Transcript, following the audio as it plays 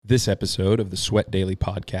This episode of the Sweat Daily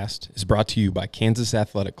podcast is brought to you by Kansas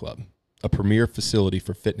Athletic Club, a premier facility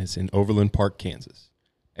for fitness in Overland Park, Kansas.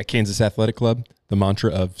 At Kansas Athletic Club, the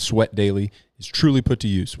mantra of Sweat Daily is truly put to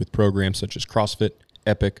use with programs such as CrossFit,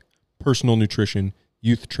 Epic, personal nutrition,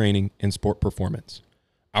 youth training, and sport performance.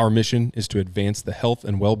 Our mission is to advance the health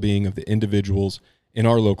and well-being of the individuals in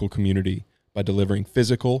our local community by delivering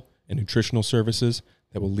physical and nutritional services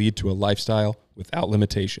that will lead to a lifestyle without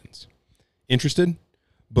limitations. Interested?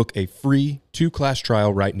 Book a free 2-class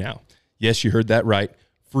trial right now. Yes, you heard that right.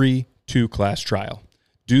 Free 2-class trial.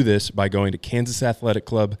 Do this by going to Kansas Athletic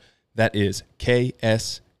Club, that is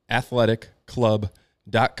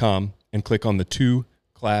ksathleticClub.com, and click on the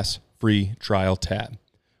 2-class free trial tab.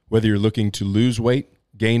 Whether you're looking to lose weight,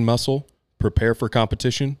 gain muscle, prepare for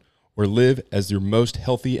competition, or live as your most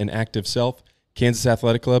healthy and active self, Kansas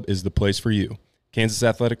Athletic Club is the place for you. Kansas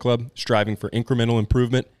Athletic Club, striving for incremental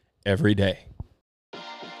improvement every day.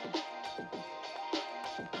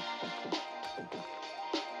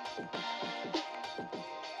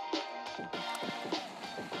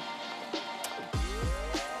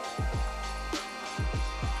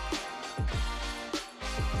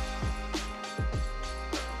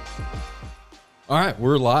 All right,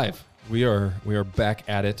 we're live. We are back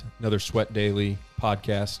at it. Another Sweat Daily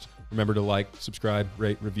podcast. Remember to like, subscribe,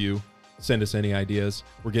 rate, review. Send us any ideas.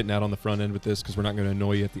 We're getting out on the front end with this because we're not going to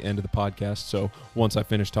annoy you at the end of the podcast. So once I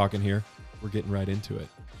finish talking here, we're getting right into it.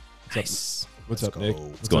 What's up, Nick?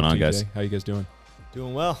 What's going on, TJ? guys? How you guys doing?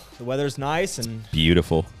 Doing well. The weather's nice and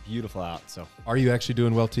Beautiful. beautiful out. So Are you actually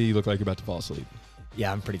doing well, T? You look like you're about to fall asleep.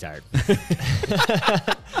 yeah, I'm pretty tired.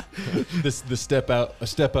 The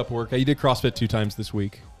step up work. You did CrossFit 2 times this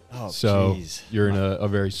week. Oh, So jeez. you're in a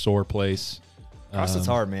very sore place. CrossFit's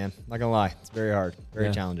hard, man. Not gonna lie, it's very hard, very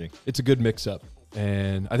Yeah. challenging. It's a good mix-up,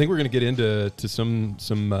 and I think we're going to get into some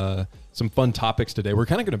fun topics today. We're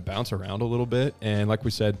kind of going to bounce around a little bit, and like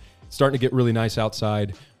we said, it's starting to get really nice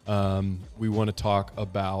outside. We want to talk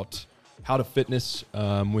about how to fitness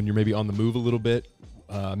when you're maybe on the move a little bit,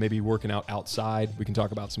 maybe working out outside. We can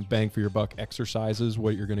talk about some bang for your buck exercises,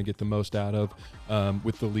 what you're going to get the most out of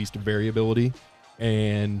with the least variability.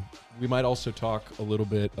 And we might also talk a little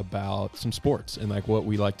bit about some sports and like what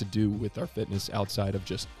we like to do with our fitness outside of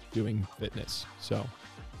just doing fitness. So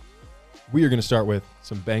we are going to start with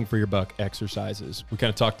some bang for your buck exercises. We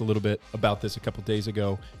kind of talked a little bit about this a couple days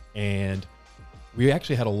ago, and we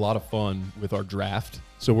actually had a lot of fun with our draft.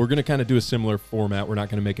 So we're going to kind of do a similar format. We're not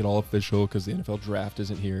going to make it all official because the NFL draft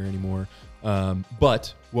isn't here anymore.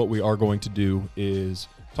 But what we are going to do is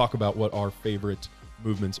talk about what our favorite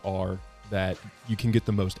movements are that you can get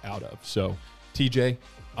the most out of. So TJ,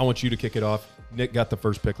 I want you to kick it off. Nick got the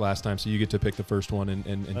first pick last time, so you get to pick the first one and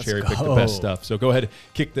Let's cherry pick the go. best stuff. So go ahead,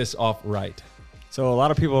 kick this off right. So a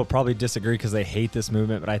lot of people will probably disagree because they hate this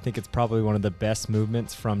movement, but I think it's probably one of the best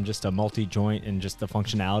movements from just a multi-joint and just the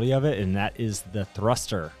functionality of it, and that is the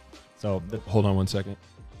thruster. So Hold on one second.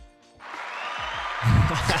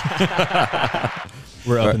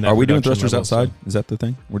 We're up in that Are we doing production thrusters level, outside? so- Is that the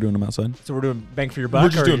thing? We're doing them outside? so we're doing bang for your buck. We're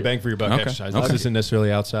just or- doing bang for your buck Okay. exercise. Okay. This isn't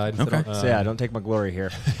necessarily outside. Okay. So yeah, don't take my glory here.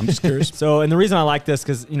 I'm just curious. So, and the reason I like this,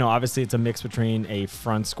 because, obviously it's a mix between a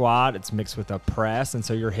front squat, it's mixed with a press, and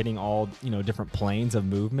so you're hitting all, different planes of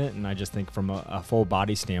movement, and I just think from a full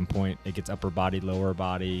body standpoint, it gets upper body, lower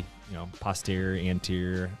body, posterior,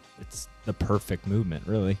 anterior. It's the perfect movement,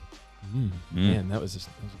 really. Man, that was a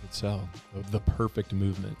good sell. The perfect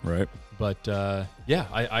movement. Right. But yeah,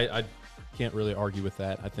 I can't really argue with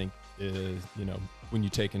that. I think when you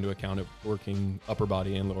take into account it working upper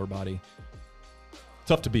body and lower body,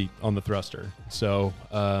 tough to beat on the thruster. So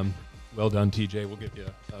well done, TJ. We'll give you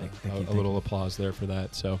a little applause there for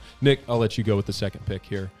that. So Nick, I'll let you go with the second pick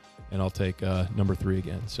here, and I'll take number 3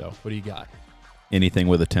 again. So what do you got? Anything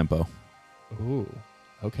with a tempo. Ooh,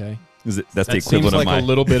 okay. That's the That equivalent seems like of my... a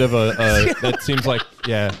little bit of a. That seems like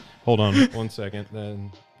Hold on 1 second.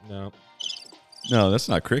 Then no. No, that's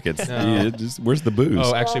not crickets. No. Yeah, where's the booze?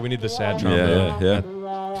 Oh, actually, we need the sad drum. yeah.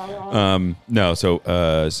 No, so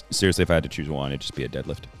seriously, if I had to choose one, it'd just be a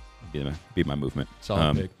deadlift. Be my movement.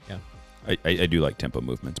 Solid pick. Yeah. I do like tempo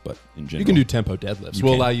movements, but in general, You can do tempo deadlifts. You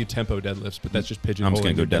We'll can. allow you tempo deadlifts, but that's just pigeonholing. I'm just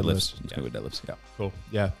gonna go your deadlifts. I'm just Yeah. gonna go deadlifts. Yeah. Cool.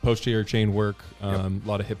 Yeah. Posterior chain work. A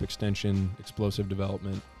lot of hip extension, explosive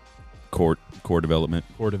development, Core development.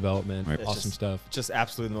 core development. Right. It's Awesome just- stuff. Just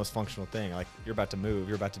absolutely the most functional thing. Like, you're about to move,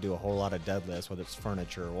 you're about to do a whole lot of deadlifts, whether it's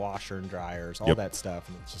furniture, washer and dryers, all Yep. that stuff,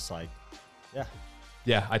 and it's just like, yeah.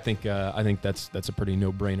 Yeah, I think that's a pretty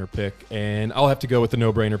no-brainer pick, and I'll have to go with the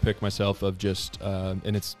no-brainer pick myself of just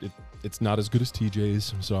and it's not as good as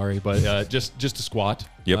TJ's. I'm sorry, but just a squat.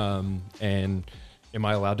 Yep. And Am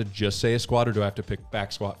I allowed to just say a squat, or do I have to pick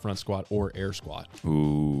back squat, front squat, or air squat?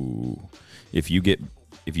 Ooh. If you get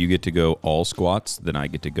to go all squats, then I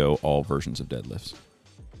get to go all versions of deadlifts.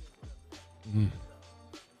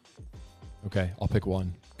 Okay, I'll pick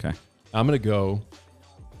one. Okay. I'm gonna go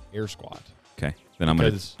air squat. Okay. Then I'm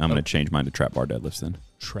gonna change mine to trap bar deadlifts then.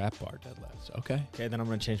 Trap bar deadlifts. Okay. Okay, then I'm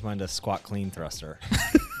going to change mine to squat clean thruster.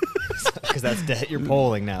 Because that's you're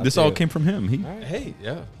polling now. This too. all came from him. Hey,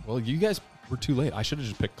 yeah. Well, you guys were too late. I should have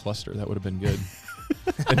just picked cluster. That would have been good.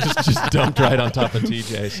 And just dumped right on top of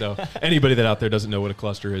TJ. So anybody that out there doesn't know what a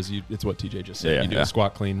cluster is, it's what TJ just said. Yeah, you do a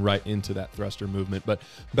squat clean right into that thruster movement. But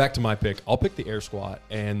back to my pick, I'll pick the air squat.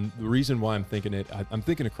 And the reason why I'm thinking it, I'm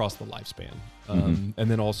thinking across the lifespan. And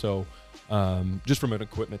then also just from an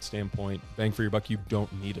equipment standpoint, bang for your buck, you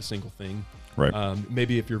don't need a single thing. Right.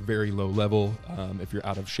 Maybe if you're very low level, if you're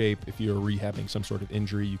out of shape, if you're rehabbing some sort of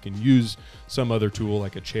injury, you can use some other tool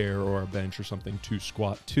like a chair or a bench or something to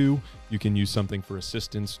squat to. You can use something for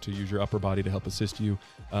assistance to use your upper body to help assist you.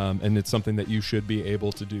 And it's something that you should be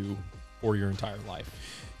able to do for your entire life.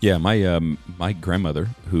 Yeah, my grandmother,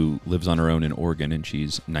 who lives on her own in Oregon, and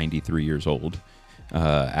she's 93 years old,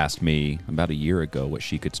 asked me about a year ago what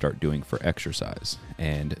she could start doing for exercise.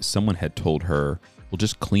 And someone had told her, well,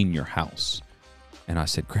 just clean your house. And I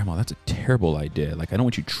said, Grandma, that's a terrible idea. Like, I don't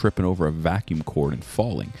want you tripping over a vacuum cord and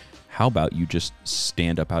falling. How about you just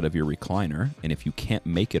stand up out of your recliner, and if you can't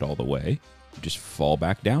make it all the way, you just fall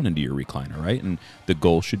back down into your recliner, right? And the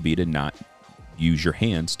goal should be to not use your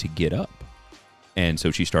hands to get up. And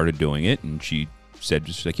so she started doing it, and she said,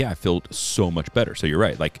 just like, yeah, I feel so much better. So you're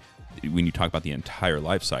right. Like, when you talk about the entire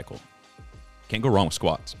life cycle, can't go wrong with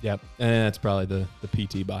squats. Yep. And that's probably the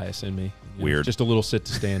PT bias in me. You know, Weird. Just a little sit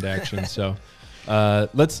to stand action. So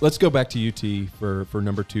let's go back to UT for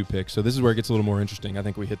number 2 pick. So this is where it gets a little more interesting. I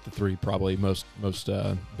think we hit the 3 probably most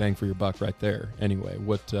bang for your buck right there. Anyway,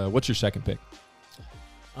 what's your second pick?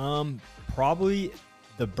 Probably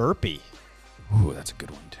the burpee. Ooh, that's a good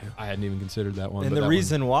one too. I hadn't even considered that one. And but the that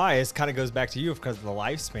reason why is kind of goes back to you because of the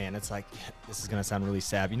lifespan. It's like, this is going to sound really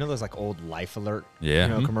sad. You know those like old Life Alert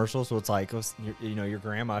commercials? So it's like, your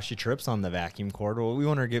grandma, she trips on the vacuum cord. Well, we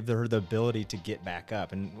want to give her the ability to get back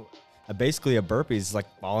up. And basically a burpee is like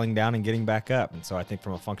falling down and getting back up. And so I think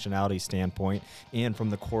from a functionality standpoint and from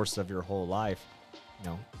the course of your whole life,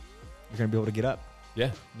 you're going to be able to get up.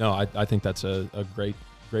 Yeah. No, I think that's a great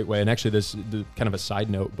way. And actually, this is kind of a side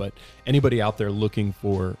note, but anybody out there looking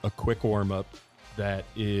for a quick warm up that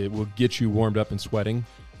it will get you warmed up and sweating,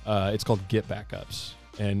 it's called Get Back Ups.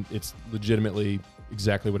 And it's legitimately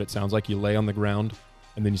exactly what it sounds like. You lay on the ground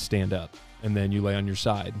and then you stand up, and then you lay on your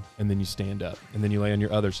side and then you stand up, and then you lay on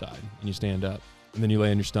your other side and you stand up, and then you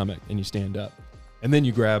lay on your stomach and you stand up, and then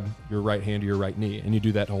you grab your right hand to your right knee and you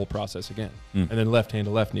do that whole process again. And then left hand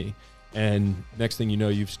to left knee. And next thing you know,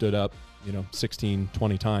 you've stood up 16,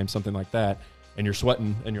 20 times, something like that, and you're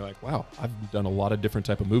sweating, and you're like, wow, I've done a lot of different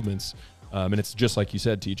type of movements. And it's just like you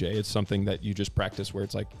said, TJ, it's something that you just practice where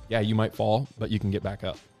it's like, yeah, you might fall, but you can get back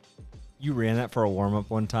up. You ran that for a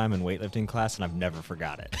warm-up one time in weightlifting class, and I've never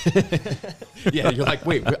forgot it. Yeah, you're like,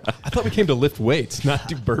 wait, I thought we came to lift weights, not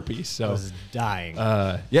do burpees. So I was dying.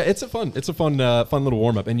 Yeah, it's a fun little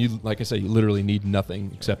warm-up. And you, like I said, you literally need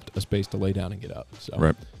nothing except a space to lay down and get up. So,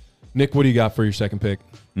 Right. Nick, what do you got for your second pick?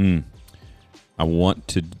 I want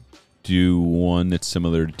to do one that's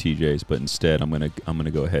similar to TJ's, but instead I'm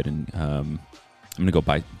gonna go ahead and I'm gonna go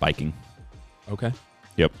biking. Okay.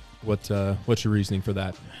 Yep. What's your reasoning for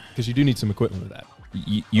that? Because you do need some equipment with that.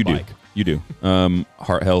 You do. Bike. You do.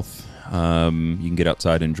 Heart health. You can get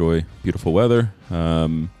outside, enjoy beautiful weather.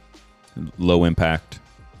 Low impact.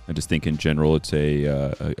 I just think in general it's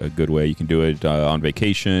a good way. You can do it on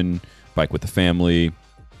vacation, bike with the family.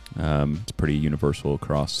 It's pretty universal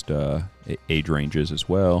across age ranges as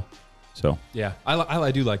well. So Yeah,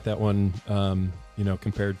 I do like that one.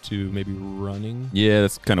 Compared to maybe running. yeah,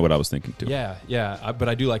 that's kind of what I was thinking too. Yeah. But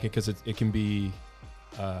I do like it because it can be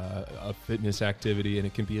a fitness activity and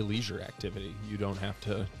it can be a leisure activity. You don't have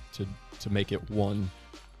to make it one.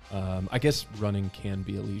 I guess running can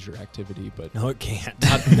be a leisure activity, but no, it can't.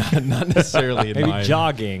 not necessarily. Maybe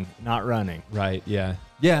jogging, not running. Right. Yeah.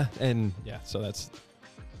 And so that's.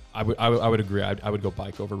 I would agree. I would go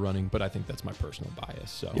bike over running, but I think that's my personal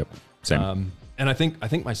bias. So Yep. Same. And I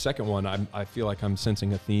think my second one, I feel like I'm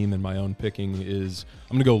sensing a theme in my own picking is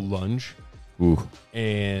I'm gonna go lunge. Ooh.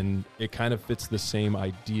 And it kind of fits the same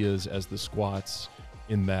ideas as the squats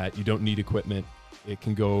in that you don't need equipment. It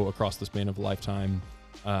can go across the span of a lifetime.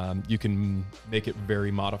 You can make it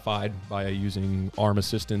very modified by using arm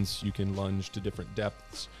assistance. You can lunge to different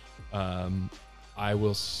depths. I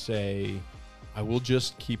will say I will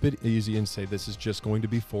just keep it easy and say this is just going to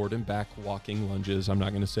be forward and back walking lunges. I'm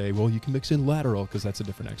not going to say, well, you can mix in lateral because that's a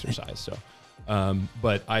different exercise. So,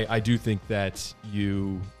 but I do think that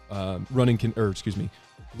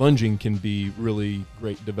lunging can be really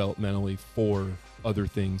great developmentally for other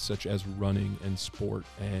things such as running and sport,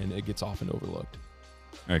 and it gets often overlooked.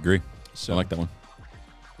 I agree. So I like that one.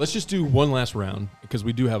 Let's just do one last round because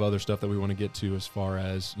we do have other stuff that we want to get to as far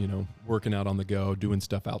as, working out on the go, doing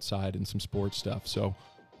stuff outside and some sports stuff. So,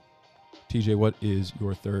 TJ, what is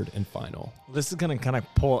your third and final? This is going to kind of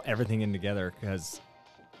pull everything in together because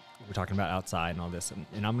we're talking about outside and all this.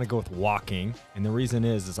 And I'm going to go with walking. And the reason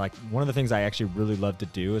is like one of the things I actually really love to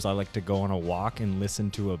do is I like to go on a walk and listen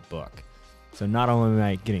to a book. So not only am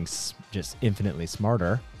I getting just infinitely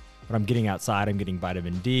smarter, but I'm getting outside, I'm getting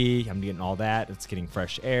vitamin D, I'm getting all that. It's getting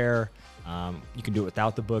fresh air. You can do it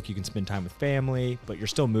without the book. You can spend time with family, but you're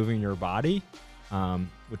still moving your body,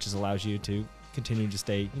 which allows you to continue to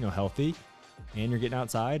stay, healthy, and you're getting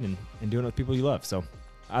outside and doing it with people you love. So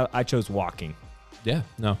I chose walking. Yeah,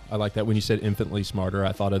 no, I like that. When you said infinitely smarter,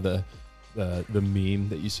 I thought of the meme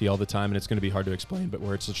that you see all the time, and it's going to be hard to explain, but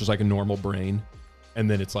where it's just like a normal brain. And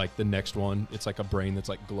then it's like the next one, it's like a brain that's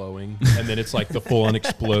like glowing. And then it's like the full on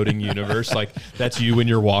exploding universe. Like that's you when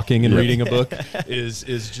you're walking and reading a book is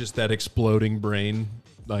just that exploding brain,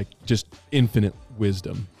 like just infinite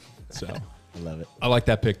wisdom. So I love it. I like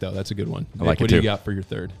that pick though. That's a good one. I like Nick, what it do you too. got for your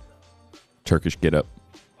third? Turkish get up.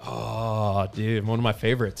 Oh, dude, one of my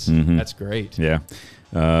favorites. Mhm. That's great. Yeah.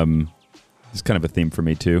 It's kind of a theme for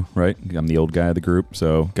me too, right? I'm the old guy of the group,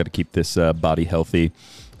 so got to keep this body healthy.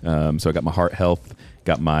 So I got my heart health,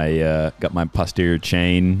 got my posterior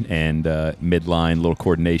chain and midline, little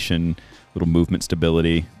coordination, little movement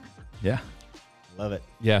stability. Yeah. Love it.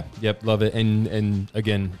 Yeah. Yep. Love it. And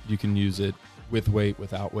again, you can use it with weight,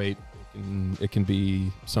 without weight. It can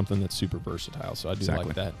be something that's super versatile. So I do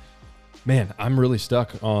like that. Man, I'm really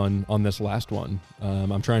stuck on this last one.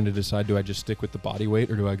 I'm trying to decide, do I just stick with the body weight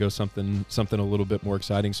or do I go something a little bit more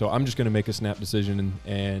exciting? So I'm just going to make a snap decision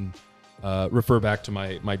and refer back to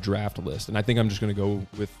my draft list. And I think I'm just going to go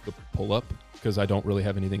with the pull-up because I don't really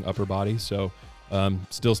have anything upper body. So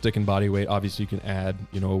still sticking body weight. Obviously, you can add,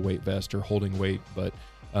 a weight vest or holding weight, but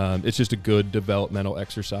it's just a good developmental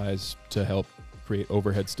exercise to help create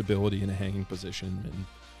overhead stability in a hanging position.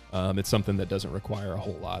 And it's something that doesn't require a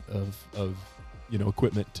whole lot of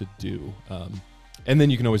equipment to do. And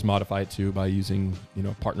then you can always modify it too by using,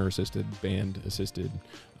 partner-assisted, band-assisted,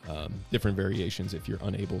 different variations if you're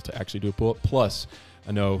unable to actually do a pull-up. Plus,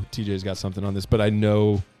 I know TJ's got something on this, but I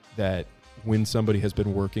know that when somebody has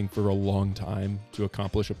been working for a long time to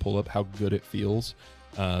accomplish a pull-up, how good it feels.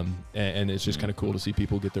 And it's just kind of cool to see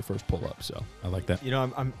people get their first pull-up. So I like that.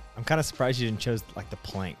 I'm kind of surprised you didn't choose like the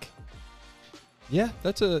plank. Yeah,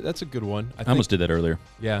 that's a good one. I almost did that earlier.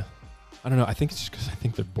 Yeah. I don't know. I think it's just because I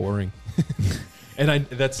think they're boring. And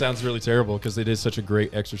that sounds really terrible because it is such a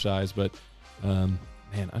great exercise. But, man,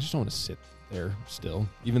 I just don't want to sit there still.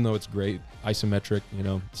 Even though it's great, isometric,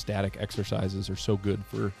 static exercises are so good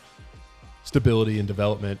for stability and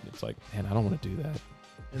development. It's like, man, I don't want to do that.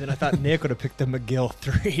 And then I thought Nick would have picked the McGill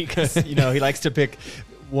 3 because, he likes to pick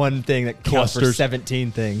one thing that counts for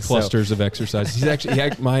 17 things. Clusters of exercises. He's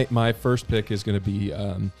actually, my first pick is going to be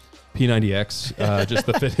P90X, just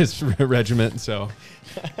the fitness regiment. So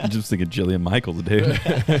I'm just thinking Jillian Michaels, dude.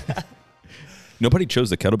 Nobody chose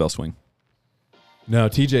the kettlebell swing. No,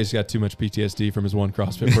 TJ's got too much PTSD from his one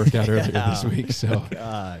CrossFit workout earlier this week. So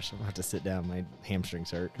gosh, I'm gonna have to sit down. My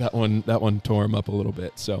hamstrings hurt. That one tore him up a little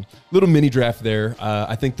bit. So little mini draft there.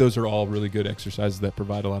 I think those are all really good exercises that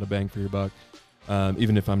provide a lot of bang for your buck.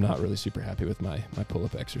 Even if I'm not really super happy with my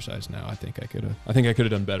pull-up exercise now, I think I could have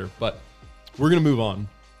done better. But we're gonna move on,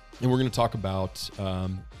 and we're gonna talk about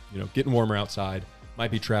getting warmer outside. Might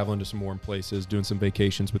be traveling to some warm places, doing some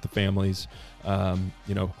vacations with the families.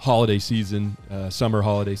 Holiday season, summer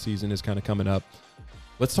holiday season is kind of coming up.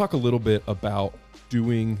 Let's talk a little bit about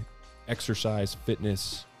doing exercise,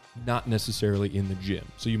 fitness, not necessarily in the gym.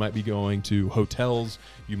 So you might be going to hotels,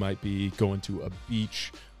 you might be going to a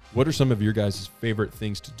beach. What are some of your guys' favorite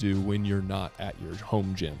things to do when you're not at your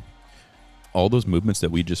home gym? All those movements that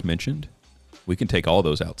we just mentioned, we can take all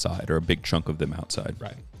those outside or a big chunk of them outside.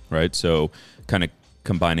 Right. So kind of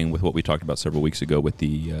combining with what we talked about several weeks ago with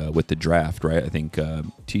the draft, right? I think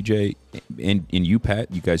TJ and you,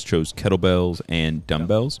 Pat, you guys chose kettlebells and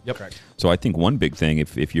dumbbells. Yep. Correct. So I think one big thing,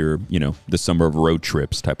 if you're, the summer of road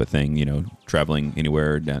trips type of thing, traveling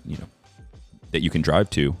anywhere that you can drive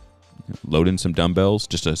to, load in some dumbbells,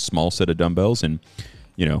 just a small set of dumbbells. And,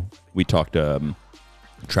 we talked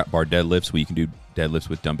trap bar deadlifts where you can do deadlifts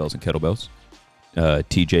with dumbbells and kettlebells.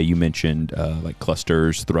 TJ, you mentioned like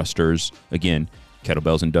clusters, thrusters, again,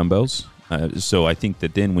 kettlebells and dumbbells. So I think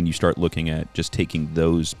that then when you start looking at just taking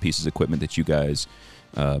those pieces of equipment that you guys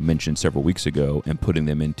mentioned several weeks ago and putting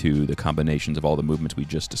them into the combinations of all the movements we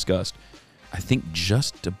just discussed, I think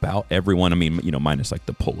just about everyone, I mean, minus like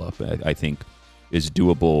the pull-up, I think is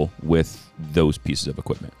doable with those pieces of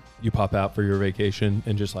equipment. You pop out for your vacation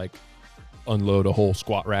and just like unload a whole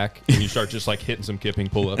squat rack and you start just like hitting some kipping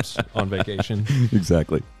pull-ups on vacation.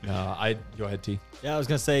 Exactly. Go ahead, T. Yeah, I was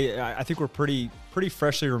gonna say I think we're pretty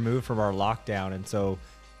freshly removed from our lockdown, and so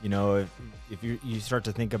if you start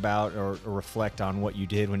to think about or reflect on what you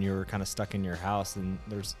did when you were kind of stuck in your house, and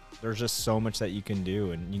there's just so much that you can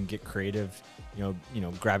do, and you can get creative,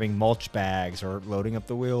 grabbing mulch bags or loading up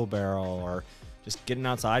the wheelbarrow or just getting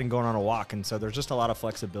outside and going on a walk. And so there's just a lot of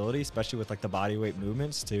flexibility, especially with like the body weight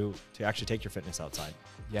movements to actually take your fitness outside.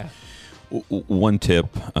 Yeah. One tip,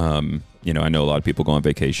 I know a lot of people go on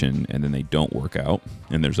vacation and then they don't work out,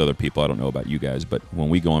 and there's other people, I don't know about you guys, but when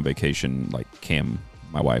we go on vacation, like Cam,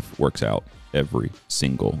 my wife, works out every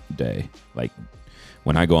single day. Like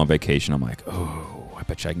when I go on vacation, I'm like, oh, I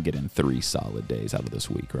bet you I can get in 3 solid days out of this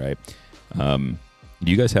week, right? Do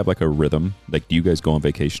you guys have like a rhythm? Like, do you guys go on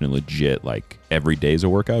vacation and legit like every day is a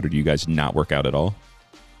workout, or do you guys not work out at all?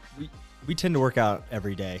 We tend to work out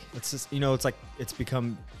every day. It's just, it's like it's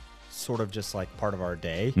become sort of just like part of our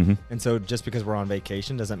day. Mm-hmm. And so just because we're on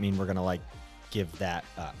vacation doesn't mean we're going to like give that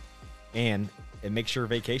up. And it makes your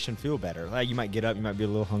vacation feel better. Like you might get up, you might be a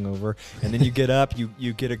little hungover, and then you get up,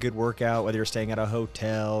 you get a good workout, whether you're staying at a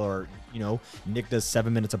hotel or, Nick does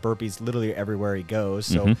 7 minutes of burpees literally everywhere he goes.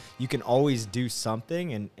 So you can always do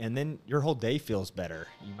something, and then your whole day feels better.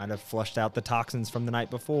 You might have flushed out the toxins from the night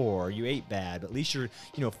before, or you ate bad, but at least you're,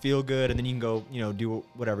 feel good, and then you can go, do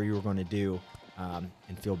whatever you were going to do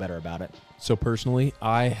and feel better about it. So personally,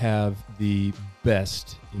 I have the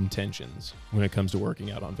best intentions when it comes to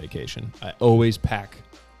working out on vacation. I always pack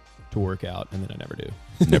to work out, and then I never do.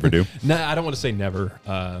 Never do? No, I don't want to say never.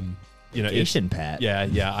 Vacation, Pat.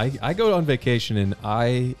 Yeah. I go on vacation and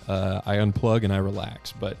I unplug and I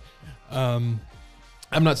relax. But I'm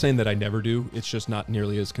not saying that I never do. It's just not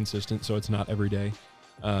nearly as consistent, so it's not every day.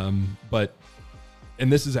 And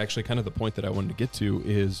this is actually kind of the point that I wanted to get to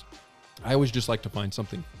is I always just like to find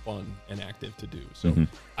something fun and active to do. So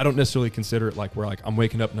I don't necessarily consider it like I'm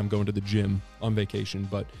waking up and I'm going to the gym on vacation,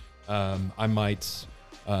 but I might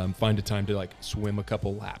find a time to like swim a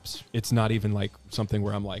couple laps. It's not even like something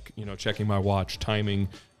where I'm like, checking my watch, timing,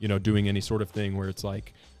 doing any sort of thing where it's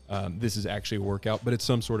like, this is actually a workout, but it's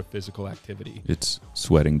some sort of physical activity. It's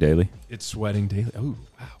sweating daily. It's sweating daily. Oh,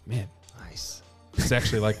 wow, man. Nice. It's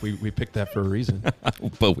actually like we picked that for a reason.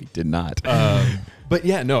 But we did not. But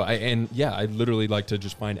yeah, no, I literally like to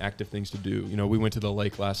just find active things to do. We went to the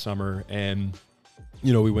lake last summer and,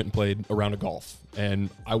 we went and played a round of golf, and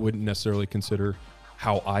I wouldn't necessarily consider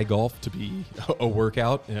how I golf to be a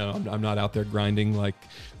workout. I'm not out there grinding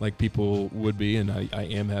like people would be, and I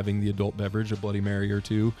am having the adult beverage, a Bloody Mary or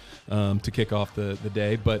two, to kick off the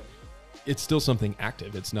day, but it's still something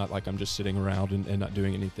active. It's not like I'm just sitting around and not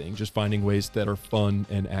doing anything, just finding ways that are fun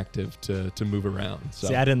and active to move around. So.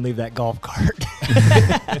 See, I didn't leave that golf cart.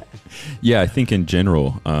 Yeah, I think in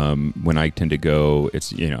general, when I tend to go,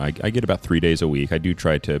 it's, I get about 3 days a week. I do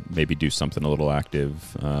try to maybe do something a little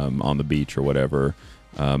active on the beach or whatever.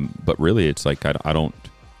 But really, it's like I don't.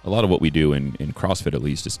 A lot of what we do in CrossFit, at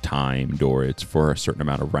least, is timed, or it's for a certain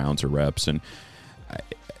amount of rounds or reps. And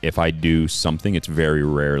if I do something, it's very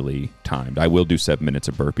rarely timed. I will do 7 minutes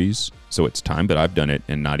of burpees, so it's timed, but I've done it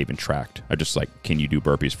and not even tracked. I just like, can you do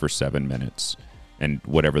burpees for 7 minutes? And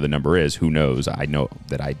whatever the number is, who knows? I know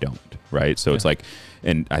that I don't, right? So it's like,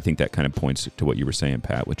 and I think that kind of points to what you were saying,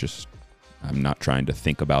 Pat, which is I'm not trying to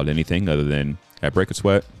think about anything other than I break a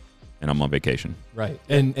sweat and I'm on vacation. Right.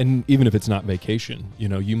 And even if it's not vacation,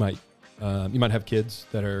 you might have kids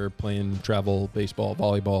that are playing travel, baseball,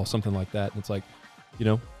 volleyball, something like that. And it's like,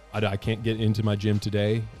 I can't get into my gym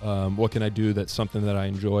today. What can I do that's something that I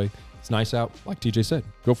enjoy? It's nice out, like TJ said,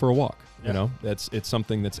 go for a walk. Yeah. It's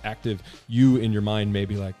something that's active. You in your mind may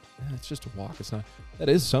be like, it's just a walk. It's not. That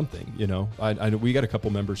is something. We got a couple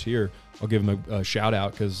members here. I'll give them a shout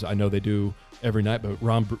out because I know they do every night. But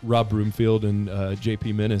Rob Broomfield and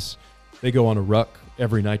JP Menace, they go on a ruck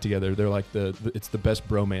every night together. They're like it's the best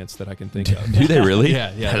bromance that I can think of. Do they really?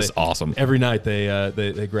 Yeah. That is awesome. Every night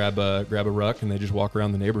they grab a ruck and they just walk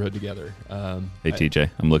around the neighborhood together. Hey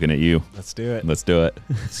TJ, I'm looking at you. Let's do it. Let's do it.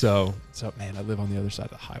 So man, I live on the other side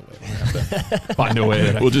of the highway. We'll have to find a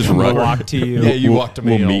way that we'll just run. Walk to you. Yeah, you walk to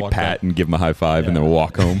me. We'll meet Pat and give him a high five and then we'll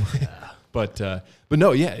walk home. But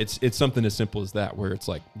no, yeah, it's something as simple as that, where it's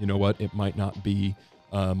like, you know what, it might not be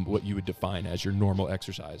what you would define as your normal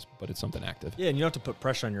exercise, but it's something active. Yeah, and you don't have to put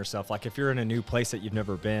pressure on yourself. Like if you're in a new place that you've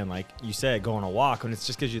never been, like you said, go on a walk, and it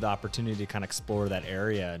just gives you the opportunity to kind of explore that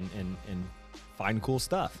area and find cool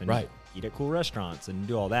stuff and Right. eat at cool restaurants and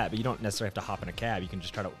do all that. But you don't necessarily have to hop in a cab. You can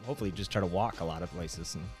just hopefully try to walk a lot of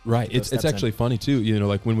places. And Right. get those It's steps actually in. funny too. You know,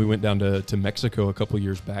 like when we went down to Mexico a couple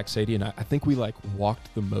years back, Sadie and I think we like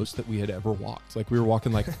walked the most that we had ever walked. Like we were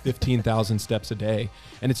walking like 15,000 steps a day.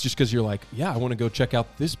 And it's just because you're like, yeah, I want to go check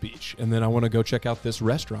out this beach. And then I want to go check out this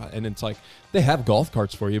restaurant. And it's like, they have golf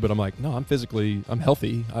carts for you, but I'm like, no, I'm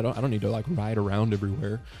healthy. I don't need to like ride around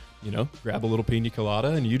everywhere. You know, grab a little pina colada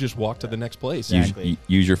and you just walk to the next place. Exactly.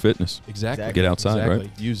 Use your fitness. Exactly. Get outside, exactly.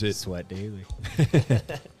 right? Use it. Sweat daily. We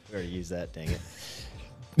already used that, dang it.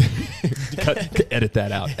 Edit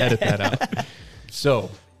that out. Edit that out.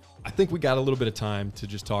 So I think we got a little bit of time to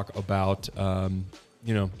just talk about,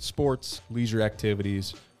 sports, leisure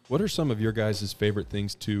activities. What are some of your guys' favorite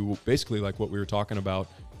things to basically, like what we were talking about,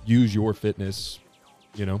 use your fitness,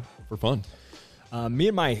 for fun? Me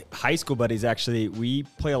and my high school buddies, actually, we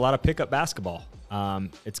play a lot of pickup basketball.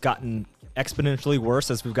 It's gotten exponentially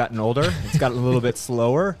worse as we've gotten older. It's gotten a little bit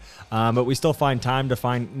slower, but we still find time to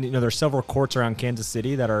find, there's several courts around Kansas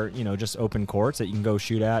City that are, just open courts that you can go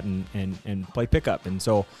shoot at and play pickup. And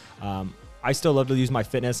so I still love to use my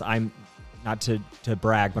fitness. I'm not to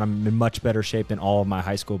brag, but I'm in much better shape than all of my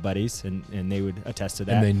high school buddies, and they would attest to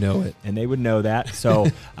that. And they know it. And they would know that. So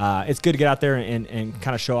it's good to get out there and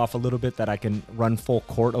kind of show off a little bit that I can run full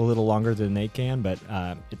court a little longer than they can, but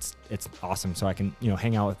it's awesome. So I can,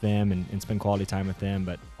 hang out with them and spend quality time with them,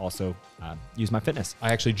 but also use my fitness.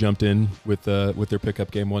 I actually jumped in with their pickup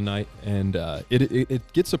game one night, and it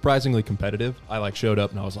gets surprisingly competitive. I showed up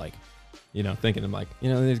and I was like, thinking I'm like,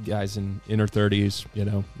 these guys in their 30s,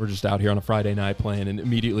 we're just out here on a Friday night playing, and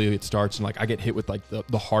immediately it starts and I get hit with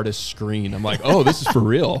the hardest screen. I'm like, oh, this is for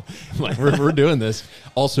real. I'm like, we're doing this.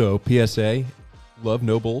 Also, PSA, love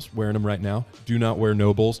no bowls, wearing them right now. Do not wear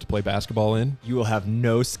no bowls to play basketball in. You will have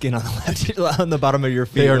no skin on the left, on the bottom of your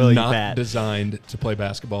feet. They are really not bad. designed to play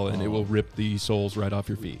basketball in. It will rip the soles right off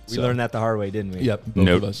your feet. We learned that the hard way, didn't we? Yep, both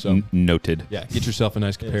of us. So Noted. yeah, get yourself a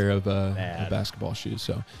nice pair of basketball shoes.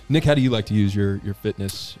 So, Nick, how do you like to use your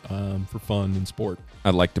fitness for fun and sport?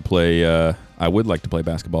 I'd like to play. I would like to play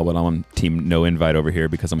basketball, but I'm on team no invite over here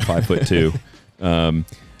because I'm 5'2".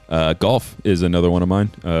 Golf is another one of mine.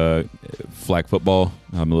 Flag football.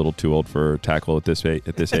 I'm a little too old for tackle at this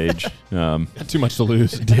age. Got too much to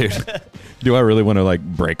lose, Dude, do I really want to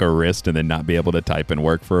break a wrist and then not be able to type and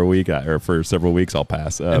work for a week or for several weeks? I'll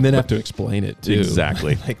pass. And then have to explain it too.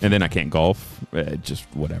 Exactly. And then I can't golf. Just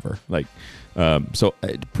whatever. So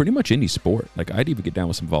pretty much any sport. I'd even get down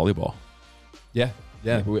with some volleyball. Yeah.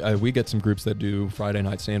 We get some groups that do Friday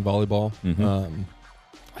night sand volleyball. Mm-hmm.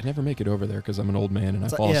 I never make it over there because I'm an old man and I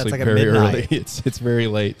fall it's asleep like at very midnight. early. It's very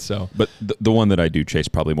late. So, But the one that I do chase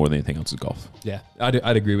probably more than anything else is golf. yeah,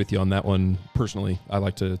 I'd agree with you on that one. Personally, I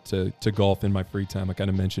like to golf in my free time. I kind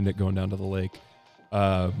of mentioned it going down to the lake,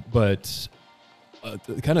 but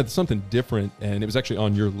kind of something different. And it was actually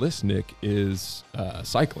on your list, Nick, is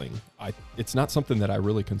cycling. It's not something that I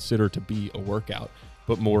really consider to be a workout,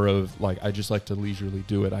 but more of I just like to leisurely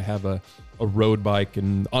do it. I have a road bike,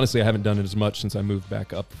 and honestly, I haven't done it as much since I moved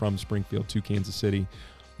back up from Springfield to Kansas City.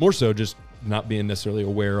 More so just not being necessarily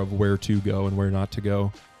aware of where to go and where not to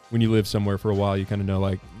go. When you live somewhere for a while, you kind of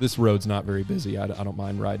know this road's not very busy. I don't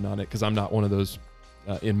mind riding on it because I'm not one of those,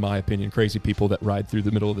 in my opinion, crazy people that ride through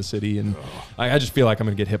the middle of the city. And I just feel like I'm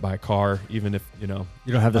going to get hit by a car, even if, You don't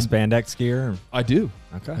have the spandex gear? I do.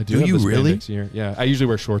 Okay. I do. Do have you the really? spandex gear. Yeah. I usually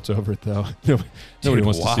wear shorts over it though. Nobody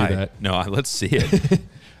wants to see that. No, let's see it.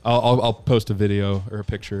 I'll post a video or a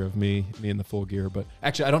picture of me in the full gear, but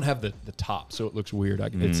actually I don't have the top, so it looks weird.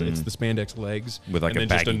 It's the spandex legs With and a then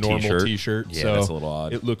just a baggy normal t-shirt. Yeah, so that's a little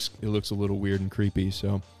odd. It looks a little weird and creepy.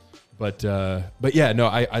 So, but yeah, no,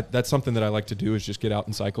 I that's something that I like to do is just get out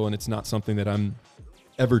and cycle, and it's not something that I'm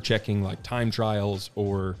ever checking time trials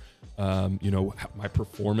or my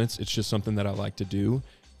performance. It's just something that I like to do.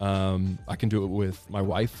 I can do it with my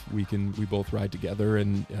wife. We both ride together,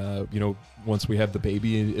 and once we have the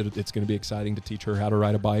baby, it's going to be exciting to teach her how to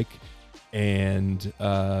ride a bike, and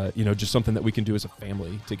just something that we can do as a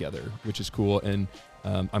family together, which is cool. And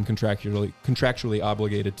I'm contractually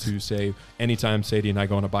obligated to say anytime Sadie and I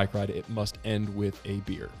go on a bike ride, it must end with a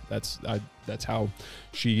beer. That's how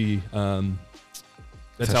she.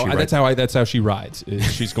 That's how she rides.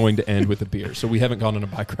 She's going to end with a beer. So we haven't gone on a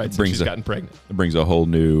bike ride since she's gotten pregnant. It brings a whole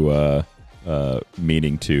new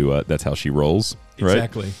meaning to that's how she rolls. Right?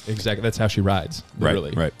 Exactly. That's how she rides.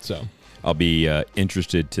 Literally. Right. So I'll be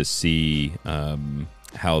interested to see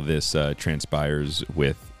how this transpires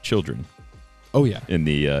with children. Oh yeah. In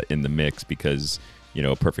the mix, because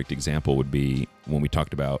a perfect example would be when we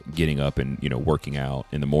talked about getting up and working out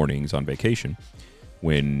in the mornings on vacation.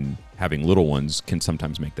 When having little ones can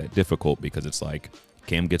sometimes make that difficult, because it's like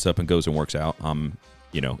Cam gets up and goes and works out. I'm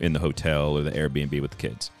in the hotel or the Airbnb with the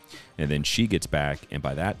kids, and then she gets back, and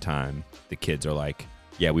by that time the kids are like,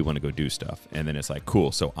 yeah, we want to go do stuff. And then it's like,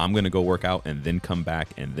 cool, so I'm going to go work out and then come back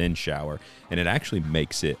and then shower. And it actually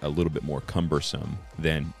makes it a little bit more cumbersome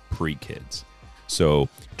than pre-kids. So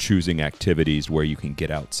choosing activities where you can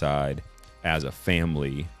get outside as a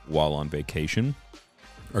family while on vacation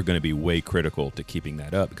are going to be way critical to keeping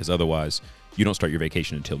that up, because otherwise you don't start your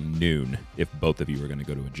vacation until noon if both of you are going to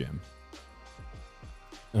go to a gym.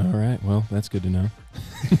 All right. Well, that's good to know.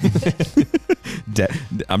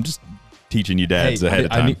 I'm just teaching you dads ahead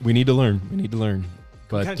of time. We need to learn. We need to learn.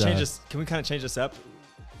 But Can we kind of change this up?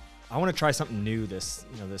 I want to try something new this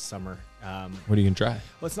summer. What are you gonna try?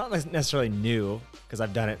 Well, it's not necessarily new because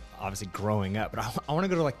I've done it obviously growing up, but I want to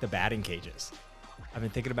go to like the batting cages. I've been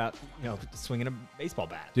thinking about swinging a baseball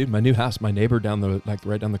bat. Dude, my new house, my neighbor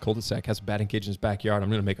right down the cul-de-sac has a batting cage in his backyard. I'm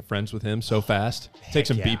gonna make friends with him so fast. Take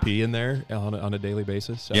some BP in there on a daily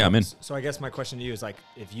basis. So. Yeah, I'm in. So I guess my question to you is, like,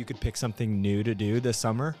 if you could pick something new to do this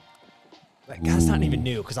summer. Like, that's not even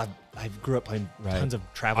new, because I grew up playing tons of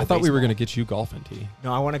travel. I thought baseball. we were gonna get you golfing, T.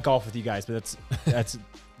 No, I want to golf with you guys, but that's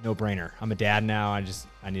no brainer. I'm a dad now.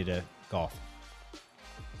 I need to golf.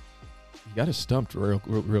 You got us stumped real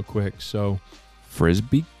quick. So.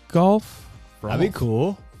 Frisbee golf? That'd be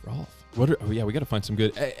cool. Rolf. We got to find some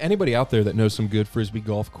good. Anybody out there that knows some good Frisbee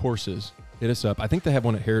golf courses, hit us up. I think they have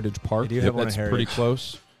one at Heritage Park. They do have one that's at Heritage. Pretty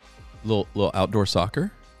close. Little outdoor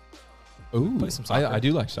soccer? Ooh, play some soccer. I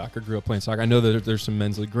do like soccer. Grew up playing soccer. I know that there's some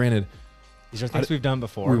men's league. Granted, these are things we've done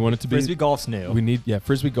before. We want it to be Frisbee golf's new.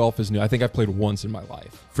 Frisbee golf is new. I think I've played once in my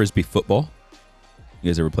life. Frisbee football? You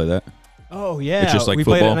guys ever play that? Oh yeah, it's just like we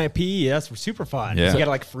football. played at NIP. That's super fun. Yeah. So you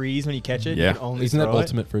gotta like freeze when you catch it. Yeah. You can only Isn't that throw it.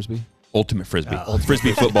 ultimate Frisbee? Ultimate Frisbee. Oh.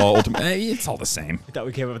 Frisbee football. It's all the same. I thought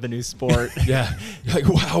we came up with a new sport. Yeah. Like,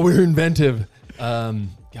 wow, we're inventive.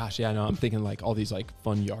 Gosh, yeah, no, I'm thinking like all these like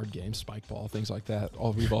fun yard games, spike ball, things like that.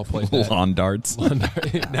 We've all played that. Lawn darts.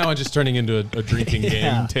 Now I'm just turning into a drinking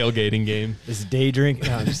game, tailgating game. This day drink.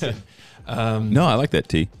 No, I'm just kidding. No, I like that,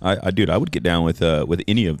 T. I would get down with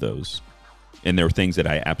any of those. And there are things that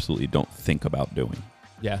I absolutely don't think about doing.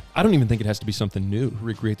 Yeah, I don't even think it has to be something new,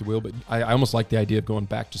 recreate the wheel, but I almost like the idea of going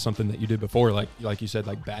back to something that you did before, like you said,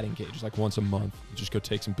 like batting cages, like once a month, just go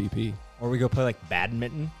take some BP. Or we go play like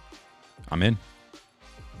badminton. I'm in.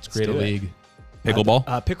 Let's create a league.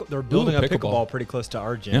 Pickleball? They're building a pickleball. pickleball pretty close to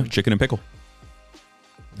our gym. Yeah, chicken and pickle.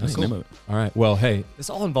 That's the name of it. All right, well, hey.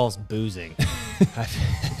 This all involves boozing.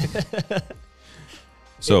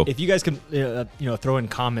 So if you guys can, throw in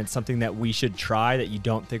comments something that we should try that you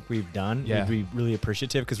don't think we've done, we'd be really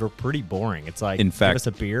appreciative, because we're pretty boring. It's like, in fact, give us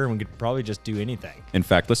a beer and we could probably just do anything. In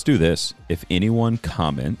fact, let's do this. If anyone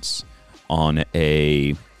comments on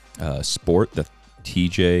a sport that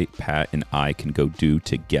TJ, Pat, and I can go do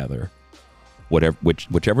together,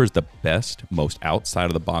 whichever is the best, most outside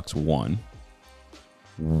of the box one,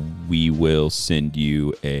 we will send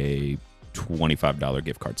you a $25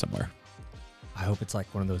 gift card somewhere. I hope it's like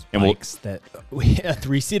one of those And bikes a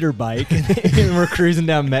 3-seater bike, and we're cruising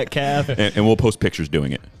down Metcalf. And we'll post pictures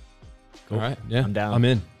doing it. Cool. All right, yeah, I'm down.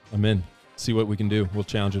 I'm in. See what we can do. We'll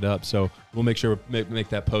challenge it up. So we'll make sure we make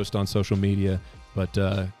that post on social media. But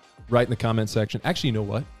right in the comment section. Actually, you know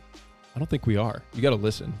what? I don't think we are. You got to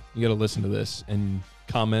listen. You got to listen to this and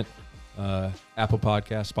comment. Apple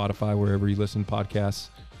Podcasts, Spotify, wherever you listen to podcasts.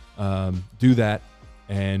 Do that,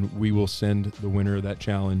 and we will send the winner of that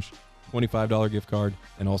challenge $25 gift card,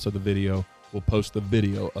 and also the video. We'll post the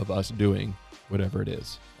video of us doing whatever it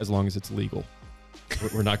is, as long as it's legal.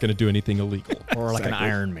 We're not going to do anything illegal. Or like an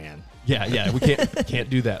Iron Man. Yeah, we can't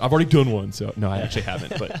do that. I've already done one, so no, I actually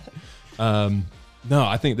haven't. But no,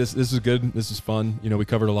 I think this is good. This is fun. We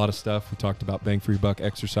covered a lot of stuff. We talked about bang for your buck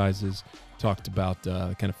exercises. Talked about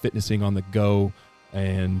kind of fitnessing on the go,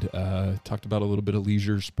 and talked about a little bit of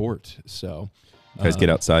leisure sport. So. You guys get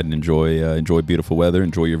outside and enjoy beautiful weather,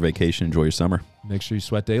 enjoy your vacation, enjoy your summer. Make sure you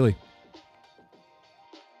sweat daily.